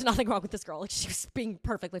 there's nothing wrong with this girl. Like, she was being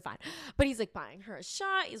perfectly fine, but he's like buying her a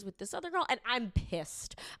shot. He's with this other girl, and I'm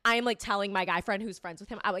pissed. I'm like telling my guy friend who's friends with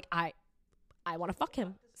him, I'm like, I want to fuck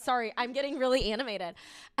him. Sorry, I'm getting really animated.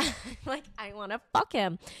 Like, I want to fuck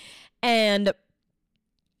him, and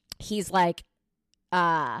he's like,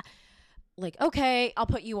 okay, I'll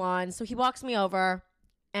put you on. So he walks me over.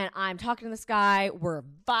 And I'm talking to this guy. We're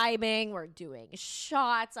vibing. We're doing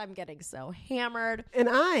shots. I'm getting so hammered. And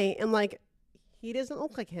I am like, he doesn't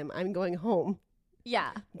look like him. I'm going home.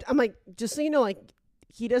 Yeah. I'm like, just so you know, like,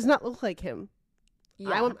 he does not look like him.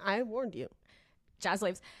 Yeah. I warned you. Jazz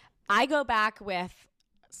leaves. I go back with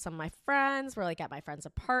some of my friends. We're like at my friend's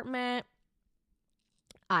apartment.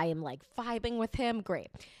 I am like vibing with him.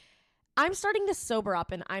 Great. I'm starting to sober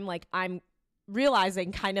up and I'm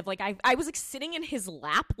realizing kind of like I was like sitting in his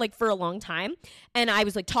lap like for a long time, and I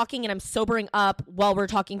was like talking and I'm sobering up while we're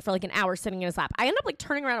talking for like an hour sitting in his lap. I end up like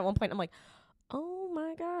turning around at one point and I'm like, oh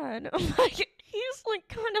my God. I'm like, he's like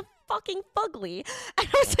kind of fucking fugly. And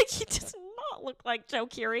I was like, he does not look like Joe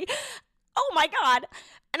Keery. Oh my God.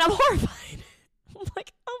 And I'm horrified. I'm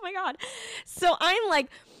like, oh my God. So I'm like,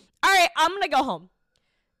 all right, I'm gonna go home.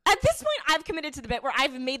 At this point, I've committed to the bit where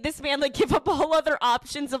I've made this man like give up all other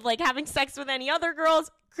options of like having sex with any other girls.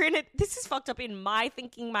 Granted, this is fucked up in my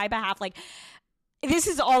thinking, my behalf. Like, this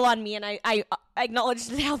is all on me, and I acknowledge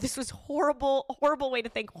now this was horrible way to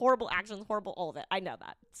think, horrible actions, horrible all of it. I know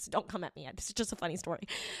that. So don't come at me. This is just a funny story.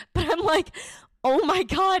 But I'm like, oh my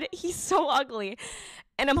God, he's so ugly,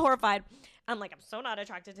 and I'm horrified. I'm like, I'm so not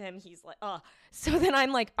attracted to him. He's like, ugh. So then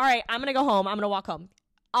I'm like, all right, I'm gonna go home. I'm gonna walk home.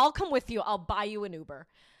 I'll come with you. I'll buy you an Uber.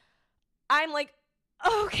 I'm like,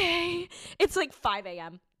 okay. It's like 5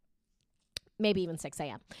 a.m. Maybe even 6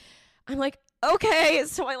 a.m. I'm like, okay.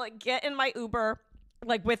 So I like get in my Uber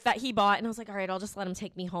like with that he bought, and I was like, all right, I'll just let him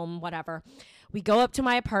take me home, whatever. We go up to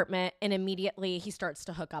my apartment, and immediately he starts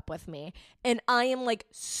to hook up with me. And I am like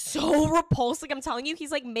so repulsed. Like, I'm telling you,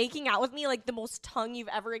 he's like making out with me like the most tongue you've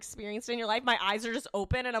ever experienced in your life. My eyes are just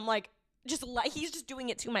open, and I'm like, he's just doing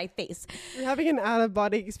it to my face. You're having an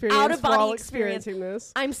out-of-body experience while experiencing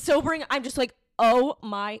this. I'm sobering. I'm just like, oh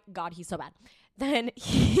my God, he's so bad. Then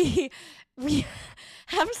we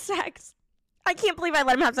have sex. I can't believe I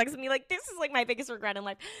let him have sex with me. Like, this is like my biggest regret in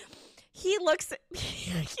life. He looks at me.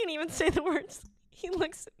 I can't even say the words. He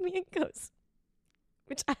looks at me and goes,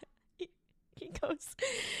 he goes,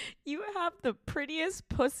 you have the prettiest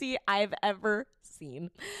pussy I've ever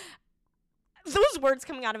seen. Those words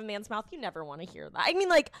coming out of a man's mouth, you never want to hear that. I mean,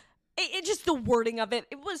 like, it just the wording of it,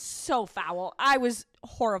 it was so foul. I was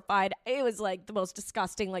horrified. It was like the most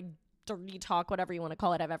disgusting, like, dirty talk, whatever you want to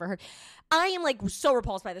call it, I've ever heard. I am like so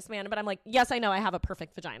repulsed by this man, but I'm like, yes, I know I have a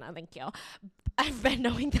perfect vagina. Thank you. I've been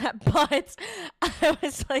knowing that, but I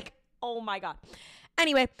was like, oh my God.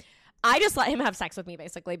 Anyway, I just let him have sex with me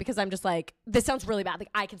basically because I'm just like, this sounds really bad. Like,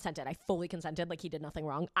 I consented. I fully consented. Like, he did nothing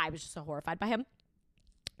wrong. I was just so horrified by him.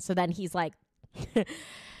 So then he's like,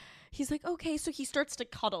 okay. So he starts to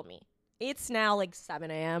cuddle me. It's now like 7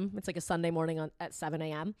 a.m. It's like a Sunday morning at 7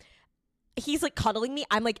 a.m. He's like cuddling me.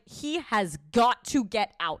 I'm like, he has got to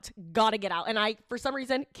get out. Gotta get out. And I, for some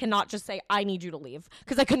reason, cannot just say, I need you to leave.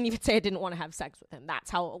 Because I couldn't even say I didn't want to have sex with him. That's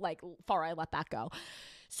how like far I let that go.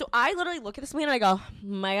 So I literally look at this man and I go, oh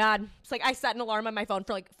my God. It's like I set an alarm on my phone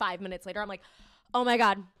for like 5 minutes later. I'm like, oh my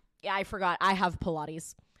God. Yeah, I forgot. I have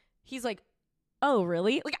Pilates. He's like, oh,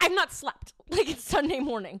 really? Like, I've not slept. Like, it's Sunday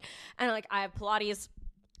morning. And I'm like, I have Pilates.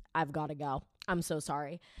 I've got to go. I'm so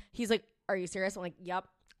sorry. He's like, are you serious? I'm like, yep.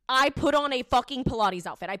 I put on a fucking Pilates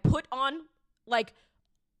outfit. I put on like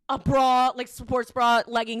a bra, like sports bra,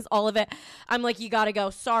 leggings, all of it. I'm like, you gotta go.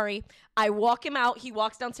 Sorry. I walk him out. He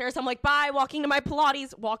walks downstairs. I'm like, bye. Walking to my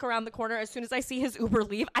Pilates. Walk around the corner. As soon as I see his Uber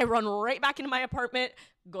leave, I run right back into my apartment,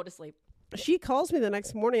 go to sleep. She calls me the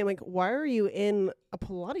next morning. I'm like, why are you in a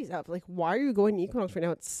Pilates outfit? Like, why are you going to Equinox right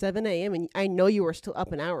now? It's 7 a.m. and I know you were still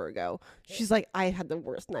up an hour ago. She's like, I had the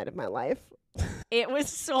worst night of my life. It was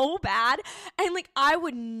so bad. And like, I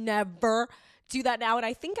would never do that now. And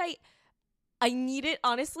I think I need it,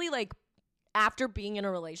 honestly, like after being in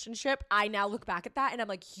a relationship, I now look back at that and I'm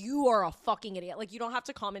like, you are a fucking idiot. Like, you don't have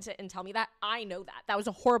to comment it and tell me that. I know that. That was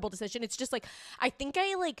a horrible decision. It's just like, I think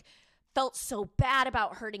I like felt so bad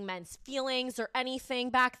about hurting men's feelings or anything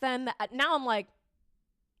back then that now I'm like,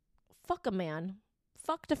 fuck a man.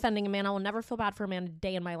 Fuck defending a man. I will never feel bad for a man a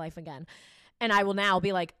day in my life again. And I will now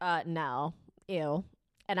be like, no, ew.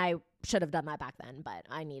 And I should have done that back then, but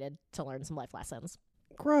I needed to learn some life lessons.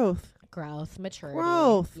 Growth, maturity.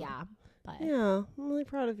 Yeah. But yeah, I'm really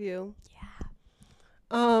proud of you.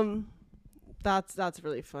 Yeah. That's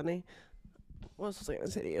really funny. What else was I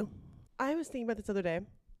gonna say to you? I was thinking about this other day.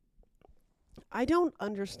 I don't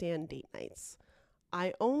understand date nights.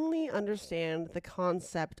 I only understand the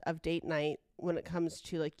concept of date night when it comes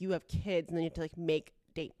to like you have kids and then you have to like make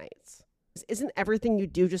date nights. Isn't everything you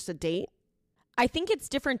do just a date? I think it's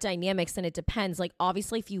different dynamics and it depends. Like,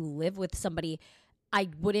 obviously, if you live with somebody, I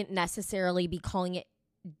wouldn't necessarily be calling it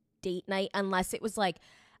date night unless it was like,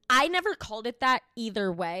 I never called it that either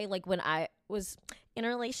way. Like, when I was in a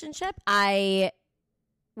relationship, we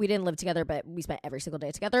didn't live together, but we spent every single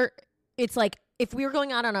day together. It's like, if we were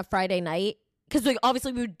going out on a Friday night, because like,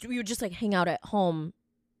 obviously we would just like hang out at home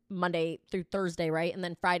Monday through Thursday, right? And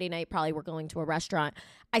then Friday night, probably we're going to a restaurant.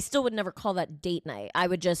 I still would never call that date night. I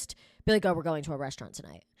would just be like, oh, we're going to a restaurant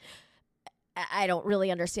tonight. I don't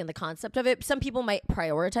really understand the concept of it. Some people might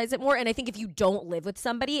prioritize it more. And I think if you don't live with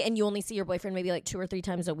somebody and you only see your boyfriend maybe like 2 or 3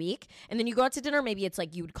 times a week, and then you go out to dinner, maybe it's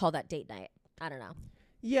like you would call that date night. I don't know.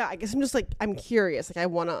 Yeah, I guess I'm just like, I'm curious. Like, I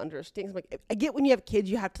want to understand. Like, I get when you have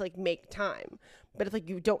kids, you have to like make time. But if like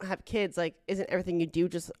you don't have kids, like, isn't everything you do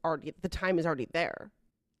just already, the time is already there?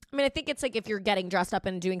 I mean, I think it's like if you're getting dressed up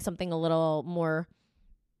and doing something a little more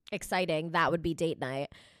exciting, that would be date night.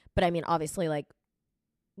 But I mean, obviously, like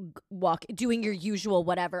doing your usual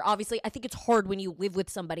whatever. Obviously, I think it's hard when you live with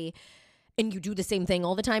somebody and you do the same thing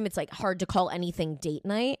all the time. It's like hard to call anything date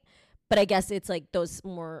night. But I guess it's like those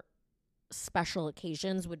more special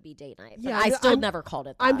occasions would be date night. But yeah, I still never called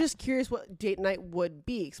it that. I'm just curious what date night would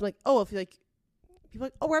be. Because I'm like, oh, if you like, people are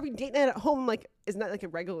like, oh, we're having date night at home. Like, isn't that like a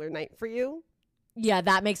regular night for you? Yeah,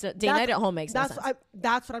 that makes it. Date night at home makes no sense.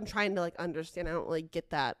 That's what I'm trying to like understand. I don't really get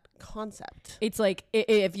that concept. It's like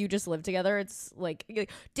if you just live together, it's like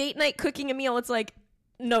date night cooking a meal. It's like,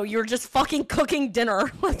 no, you're just fucking cooking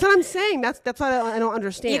dinner. That's what I'm saying. That's what I don't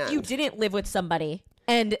understand. If you didn't live with somebody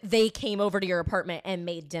and they came over to your apartment and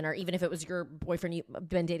made dinner, even if it was your boyfriend you've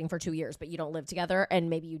been dating for 2 years, but you don't live together, and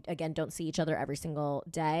maybe you, again, don't see each other every single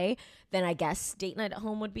day, then I guess date night at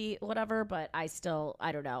home would be whatever. But I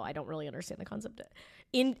don't know. I don't really understand the concept.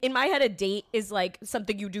 In my head, a date is like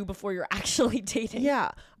something you do before you're actually dating.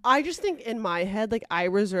 Yeah. I just think in my head, like, I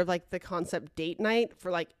reserve like the concept date night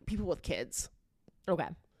for like people with kids. Okay.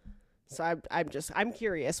 So I'm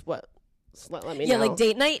curious what. So let me know. Yeah, like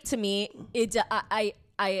date night to me,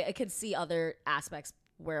 I could see other aspects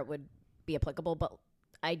where it would be applicable, but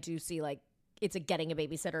I do see like it's a getting a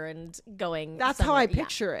babysitter and going. That's somewhere. how I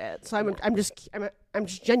picture it. So I'm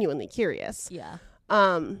just genuinely curious. Yeah.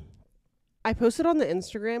 I posted on the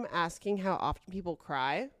Instagram asking how often people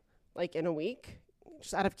cry, like in a week,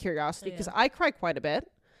 just out of curiosity, because I cry quite a bit,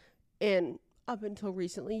 and up until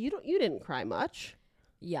recently, you didn't cry much.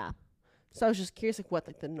 Yeah. So I was just curious, like, what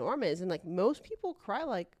like the norm is, and like most people cry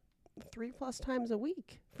like 3+ times a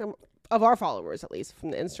week of our followers, at least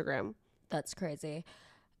from the Instagram. That's crazy.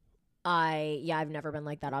 I've never been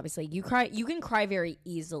like that. Obviously, you can cry very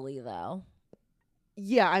easily though.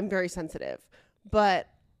 Yeah, I'm very sensitive, but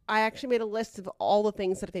I actually made a list of all the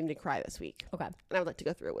things that have made me cry this week. Okay, and I would like to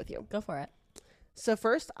go through it with you. Go for it. So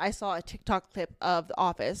first, I saw a TikTok clip of The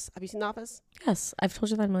Office. Have you seen The Office? Yes, I've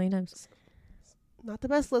told you that a million times. Not the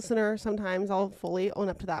best listener. Sometimes I'll fully own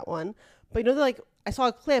up to that one. But you know, like, I saw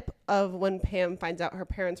a clip of when Pam finds out her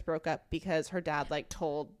parents broke up because her dad like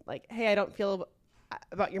told like, "Hey, I don't feel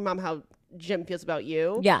about your mom how Jim feels about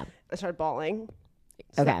you." Yeah. I started bawling.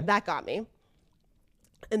 So Okay. that got me.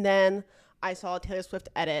 And then I saw a Taylor Swift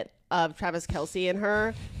edit of Travis Kelce and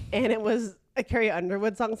her, and it was a Carrie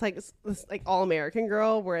Underwood song. It's like this like All American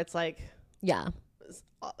Girl, where it's like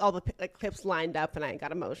all the like clips lined up, and I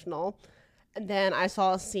got emotional. And then I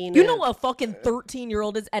saw a scene. You know, a fucking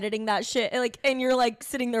 13-year-old is editing that shit, like, and you're like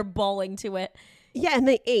sitting there bawling to it. Yeah, and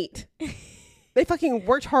they ate. They fucking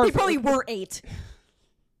worked hard. They probably were 8.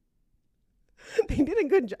 They did a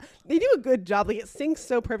good job. They do a good job. Like, it syncs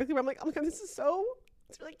so perfectly. Where I'm like, oh my god, it's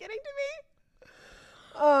really getting to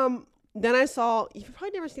me. Then I saw. You've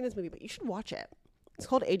probably never seen this movie, but you should watch it. It's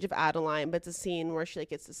called Age of Adeline, but it's a scene where she like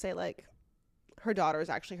gets to say like, her daughter is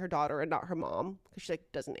actually her daughter and not her mom, because she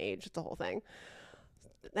like doesn't age. It's the whole thing.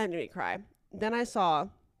 That made me cry. Then I saw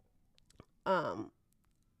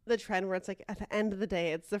the trend where it's like, at the end of the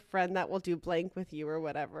day, it's the friend that will do blank with you or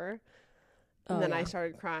whatever. And then I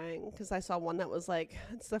started crying because I saw one that was like,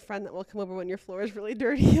 it's the friend that will come over when your floor is really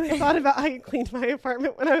dirty. And I thought about how you cleaned my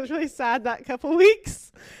apartment when I was really sad that couple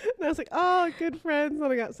weeks. And I was like, oh, good friends.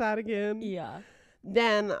 Then I got sad again. Yeah.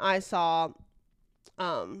 Then I saw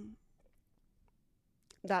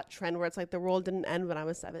that trend where it's like the world didn't end when I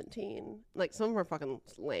was 17. Like, some of them are fucking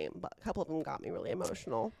lame, but a couple of them got me really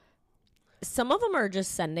emotional. Some of them are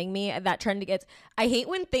just sending me that trend gets. I hate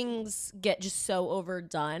when things get just so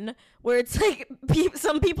overdone, where it's like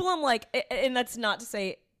some people I'm like, and that's not to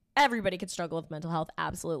say everybody could struggle with mental health,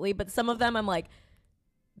 absolutely, but some of them I'm like,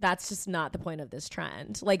 that's just not the point of this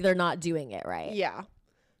trend. Like, they're not doing it right. Yeah.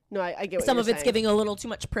 No, I get what some you're of it's saying. giving a little too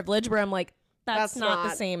much privilege, where I'm like, that's not the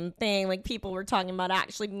not same thing. Like, people were talking about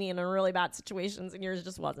actually being in really bad situations, and yours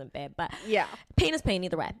just wasn't, babe. But yeah, pain is pain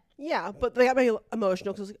either way. Yeah, but they got me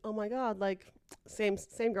emotional because I was like, oh my god, like same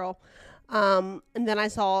girl. And then I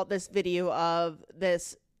saw this video of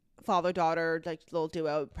this father-daughter like little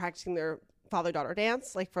duo practicing their father-daughter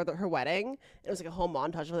dance like for her wedding. It was like a whole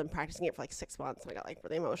montage of them practicing it for like 6 months, and I got like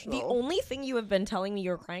really emotional. The only thing you have been telling me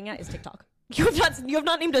you're crying at is TikTok. You have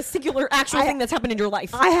not named a singular actual thing that's happened in your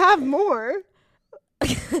life. I have more.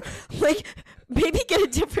 Like, maybe get a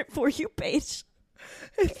different For You page.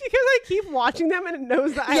 It's because I keep watching them and it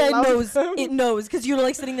knows that I love them. It knows because you're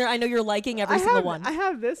like sitting there. I know you're liking every single one. I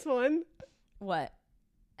have this one. What?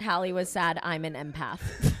 Hallie was sad. I'm an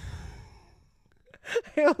empath.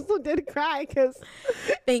 I also did cry because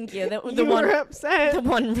thank you. The you one were upset. The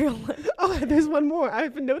one real one. Oh, there's one more.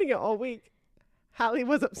 I've been noting it all week. Hallie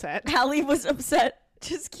was upset. Hallie was upset.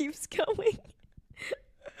 Just keeps going.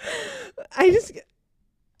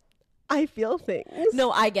 I feel things.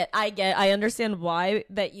 No, I understand why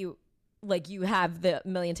that you have the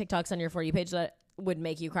million TikToks on your For You page that would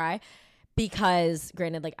make you cry, because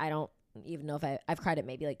granted, like, I don't even know if I've cried at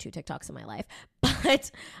maybe like 2 TikToks in my life,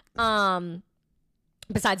 but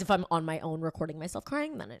besides if I'm on my own recording myself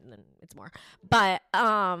crying, then it's more. But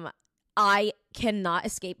I cannot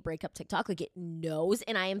escape breakup TikTok. Like, it knows,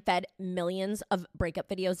 and I am fed millions of breakup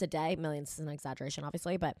videos a day. Millions is an exaggeration,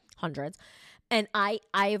 obviously, but hundreds. And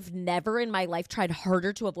I've never in my life tried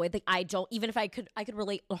harder to avoid. Like, I don't, even if I could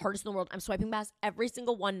relate the hardest in the world. I'm swiping past every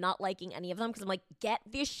single one, not liking any of them, because I'm like, get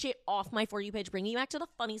this shit off my For You page. Bring me back to the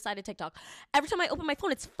funny side of TikTok. Every time I open my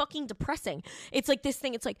phone, it's fucking depressing. It's like this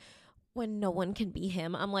thing. It's like, when no one can be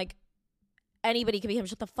him, I'm like, anybody can be him.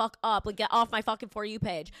 Shut the fuck up. Like, get off my fucking For You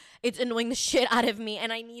page. It's annoying the shit out of me,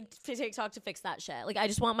 and I need TikTok to fix that shit. Like, I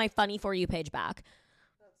just want my funny For You page back.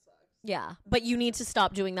 Yeah, but you need to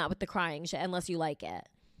stop doing that with the crying shit unless you like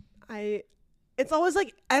it. It's always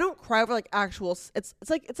like, I don't cry over like actual, it's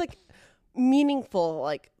like meaningful,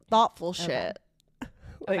 like thoughtful shit.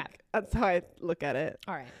 Like, Okay. that's how I look at it.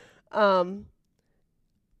 All right.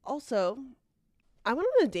 Also, I went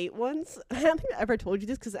on a date once. I don't think I ever told you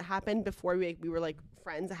this because it happened before we were like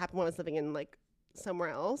friends. It happened when I was living in like somewhere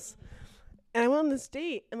else. And I went on this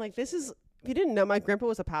date, and like, this is, if you didn't know, my grandpa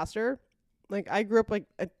was a pastor. Like, I grew up like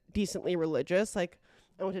a decently religious. Like,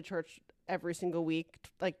 I went to church every single week,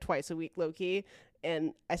 like twice a week, low key.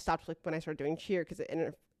 And I stopped like when I started doing cheer because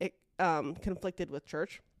it conflicted with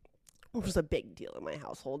church, which was a big deal in my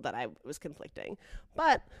household that I was conflicting.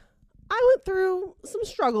 But I went through some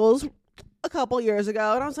struggles a couple years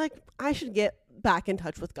ago, and I was like, I should get back in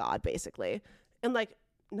touch with God, basically. And like,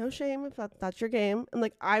 no shame if that's your game. And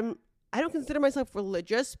like, I don't consider myself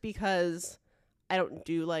religious because I don't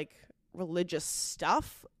do like religious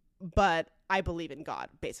stuff, but I believe in God,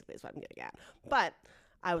 basically, is what I'm getting at. But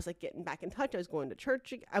I was like getting back in touch. I was going to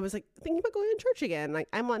church. I was like thinking about going to church again. Like,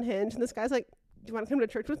 I'm on Hinge, and this guy's like, do you want to come to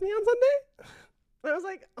church with me on Sunday? And I was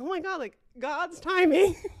like, oh my God, like, God's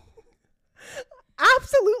timing.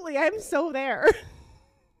 Absolutely, I'm so there.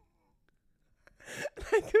 And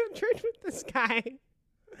I go to church with this guy.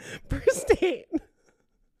 First date.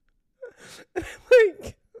 And I'm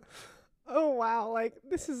like, oh wow, like,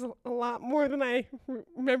 this is a lot more than I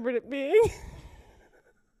remembered it being.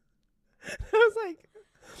 I was like,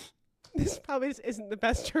 this probably just isn't the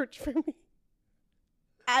best church for me.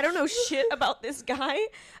 I don't know shit about this guy.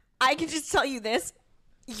 I can just tell you this.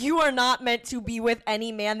 You are not meant to be with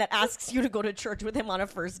any man that asks you to go to church with him on a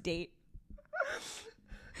first date.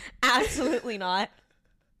 Absolutely not.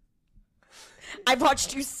 I've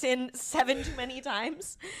watched you sin 7 too many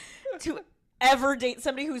times to ever date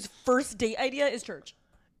somebody whose first date idea is church.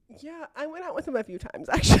 Yeah, I went out with him a few times,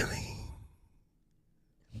 actually.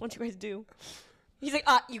 What'd you guys do? He's like,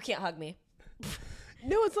 you can't hug me.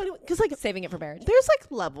 No, it's funny because like Saving it for marriage. there's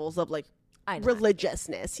like levels of like I know.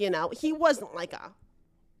 religiousness, you know. He wasn't like a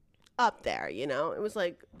up there, you know. It was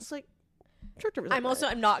like just like church.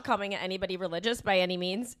 I'm not coming at anybody religious by any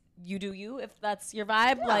means. You do you. If that's your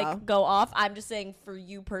vibe, Yeah. like, go off. I'm just saying for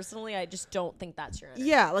you personally, I just don't think that's your energy.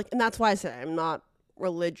 Yeah, like, and that's why I said I'm not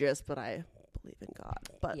religious, but I believe in God.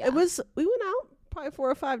 But Yeah. we went out probably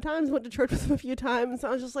 4 or 5 times, went to church with him a few times. I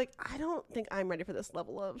was just like, I don't think I'm ready for this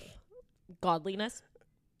level of Godliness.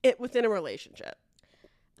 it within a relationship.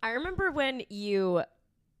 I remember when you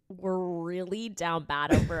were really down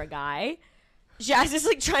bad over a guy. Jazz is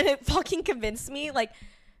like trying to fucking convince me, like,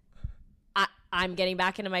 I'm getting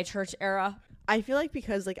back into my church era. I feel like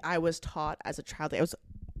because like I was taught as a child, I was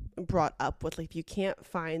brought up with like, if you can't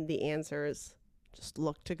find the answers, just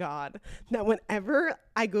look to God. Now, whenever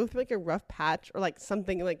I go through like a rough patch or like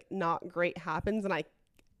something like not great happens and I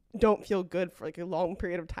don't feel good for like a long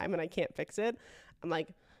period of time and I can't fix it, I'm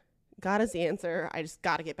like, God is the answer. I just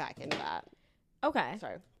got to get back into that. Okay.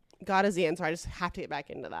 Sorry. God is the answer. I just have to get back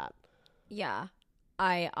into that. Yeah.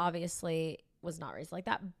 I obviously was not raised like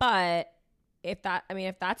that, but if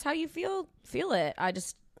that's how you feel it.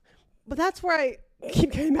 But that's where I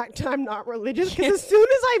keep coming back to I'm not religious, because as soon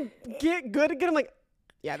as I get good again, I'm like,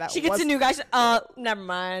 yeah, that she gets was a new guy. Never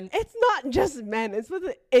mind. It's not just men. It's with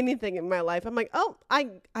anything in my life. I'm like, oh, I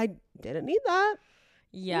didn't need that.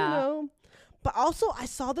 Yeah. You know? But also, I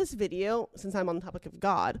saw this video, since I'm on the topic of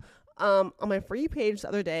God, on my For You page the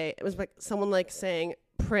other day. It was like someone like saying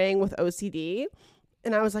praying with OCD.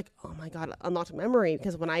 And I was like, oh my God, unlocked memory.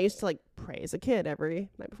 Because when I used to like pray as a kid every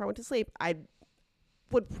night before I went to sleep, I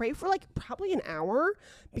would pray for like probably an hour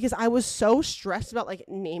because I was so stressed about like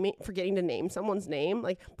forgetting to name someone's name.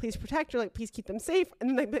 Like, please protect or like, please keep them safe. And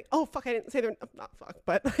then they'd be like, oh, fuck, I didn't say their, not fuck,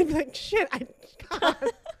 but I'd be like, shit, God.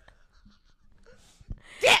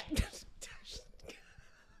 Damn.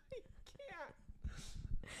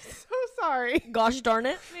 So sorry. Gosh darn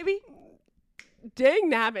it, maybe? Dang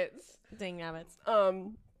nabbits. Dang nabbits.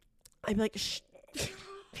 I'd be like, shh.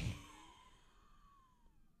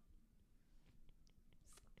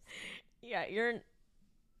 Yeah,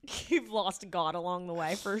 you've lost God along the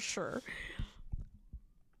way for sure.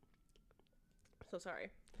 So sorry.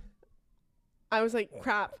 I was like,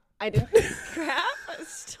 crap. I didn't. Crap.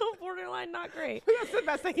 It's still borderline not great. That's the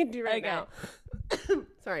best I can do right now.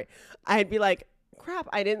 Sorry. I'd be like, crap,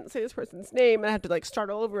 I didn't say this person's name. And I have to like start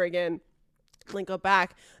all over again. Like go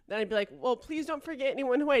back. Then I'd be like, well, please don't forget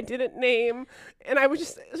anyone who I didn't name. And I was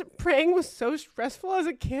just, praying was so stressful as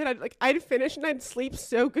a kid. I'd finish and I'd sleep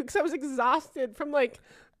so good because I was exhausted from like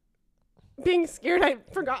being scared I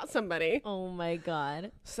forgot somebody. Oh my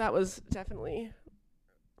God. So that was definitely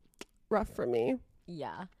rough for me.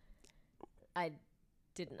 Yeah. I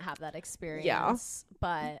didn't have that experience,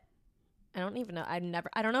 but I don't even know. I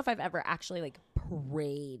don't know if I've ever actually like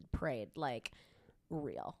prayed like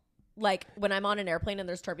real. Like when I'm on an airplane and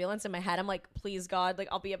there's turbulence in my head, I'm like, please God, like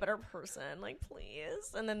I'll be a better person, like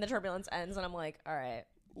please. And then the turbulence ends and I'm like, all right.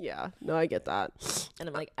 Yeah, no, I get that. And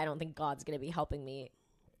I'm like, I don't think God's going to be helping me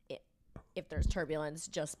if there's turbulence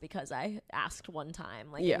just because I asked one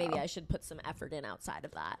time. Like maybe I should put some effort in outside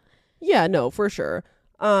of that. Yeah, no, for sure.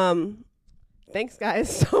 Thanks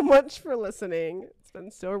guys so much for listening. It's been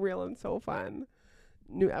so real and so fun.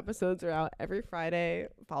 New episodes are out every Friday.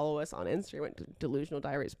 Follow us on Instagram at Delusional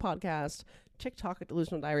Diaries Podcast, TikTok at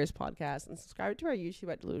Delusional Diaries Podcast, and subscribe to our YouTube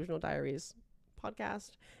at Delusional Diaries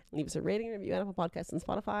Podcast. Leave us a rating and review on Apple Podcasts and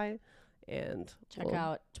Spotify. And check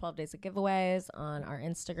out 12 Days of Giveaways on our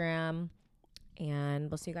Instagram. And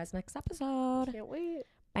we'll see you guys next episode. Can't wait.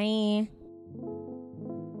 Bye.